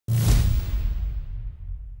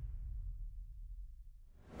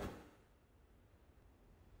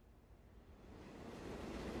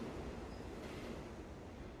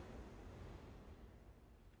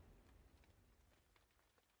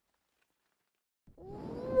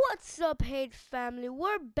What's up, Hate family?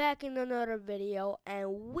 We're back in another video,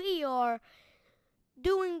 and we are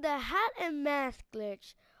doing the hat and mask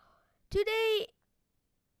glitch. Today,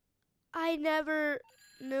 I never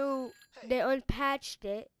knew they unpatched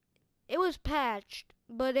it. It was patched,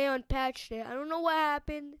 but they unpatched it. I don't know what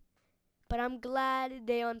happened, but I'm glad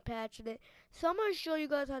they unpatched it. So I'm gonna show you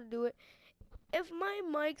guys how to do it. If my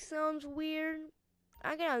mic sounds weird,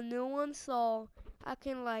 I got a new one, so I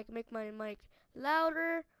can make my mic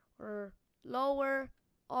louder or lower,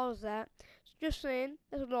 all of that. So just saying,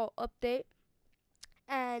 that's a little update.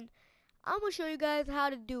 And I'm gonna show you guys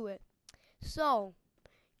how to do it. So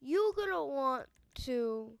you're gonna want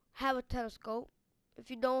to have a telescope.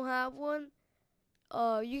 If you don't have one,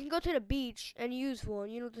 you can go to the beach and use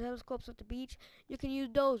one. You know the telescopes at the beach. You can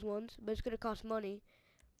use those ones, but it's gonna cost money.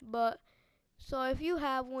 But so if you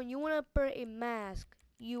have one, you wanna put a mask.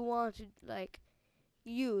 You want to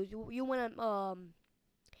use. You wanna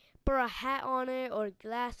put a hat on it, or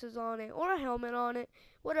glasses on it, or a helmet on it,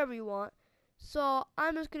 whatever you want. So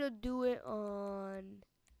I'm just gonna do it on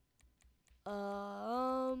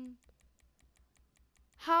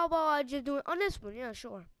how about I just do it on this one? Yeah,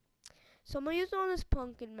 sure. So I'm gonna use it on this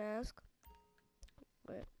pumpkin mask.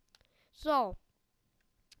 Wait. So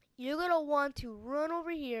you're gonna want to run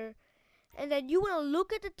over here, and then you wanna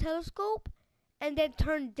look at the telescope, and then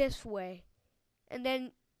turn this way, and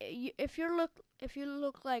then if you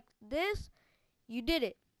look like this, you did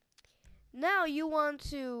it. Now you want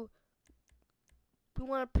to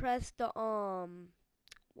press the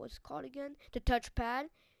what's it called again? The touchpad.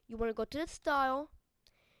 You want to go to the style.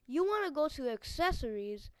 You want to go to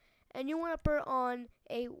accessories, and you want to put on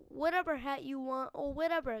a whatever hat you want, or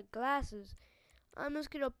whatever glasses. I'm just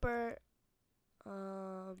gonna put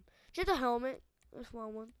just a helmet. Just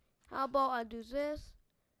one. How about I do this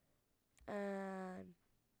and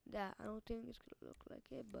that? I don't think it's gonna look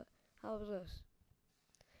like it, but how's this?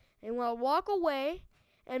 And when I walk away,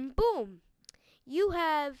 and boom, you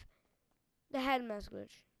have the head mask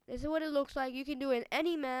glitch. This is what it looks like. You can do it in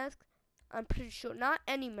any mask. I'm pretty sure. Not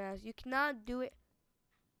any mask. You cannot do it.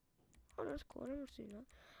 Oh, that's cool. I never seen that.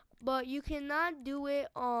 But you cannot do it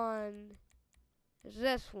on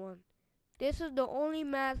this one. This is the only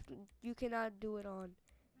mask you cannot do it on.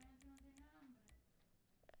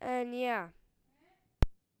 And yeah.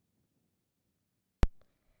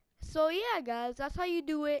 So yeah, guys, that's how you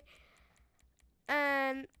do it.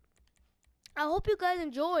 And I hope you guys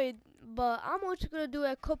enjoyed, but I'm also gonna do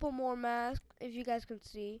a couple more masks, if you guys can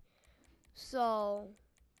see. So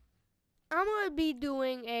I'm gonna be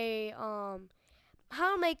doing a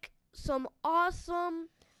how to make some awesome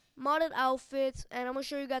modded outfits, and I'm gonna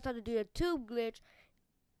show you guys how to do a tube glitch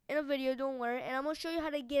in a video, don't worry. And I'm gonna show you how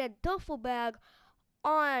to get a duffel bag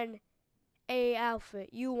on a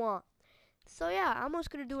outfit you want. So yeah, I'm just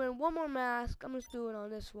gonna do it in one more mask. I'm just doing it on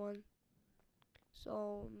this one.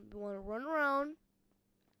 So you want to run around.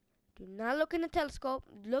 Do not look in the telescope.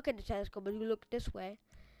 Look at the telescope, but you look this way.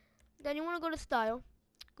 Then you want to go to style.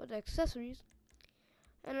 Go to accessories.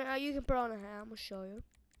 And you can put on a hat. I'm going to show you.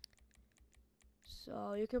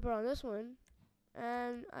 So you can put on this one.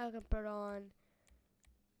 And I can put on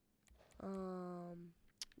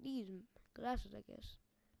these glasses, I guess.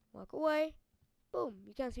 Walk away. Boom.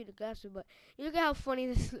 You can't see the glasses, but you look at how funny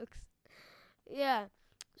this looks. Yeah.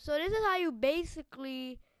 So this is how you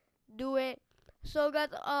basically do it. So guys,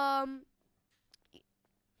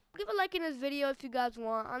 give a like in this video if you guys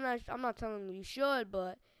want. I'm not telling you should,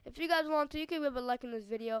 but if you guys want to, you can give a like in this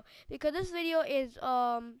video, because this video is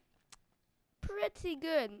pretty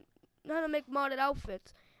good. How to make modded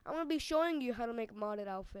outfits. I'm gonna be showing you how to make modded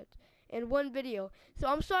outfits in one video. So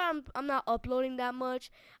I'm sorry I'm not uploading that much.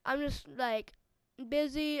 I'm just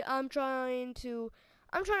busy. I'm trying to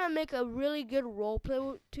make a really good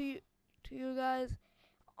roleplay to you guys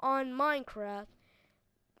on Minecraft.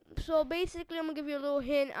 So basically, I'm gonna give you a little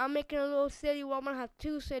hint. I'm making a little city world. I'm gonna have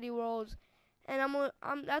 2 city worlds, and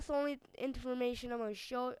that's the only information I'm gonna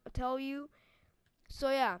tell you. So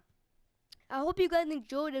yeah, I hope you guys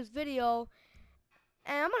enjoyed this video,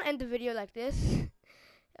 and I'm gonna end the video like this.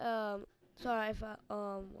 Sorry if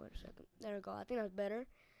wait a second. There we go. I think that's better.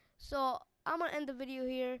 So I'm gonna end the video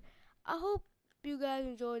here. I hope you guys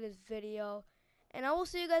enjoyed this video, and I will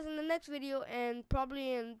see you guys in the next video, and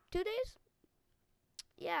probably in 2 days.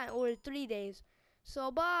 Yeah, or 3 days.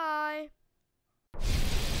 So bye.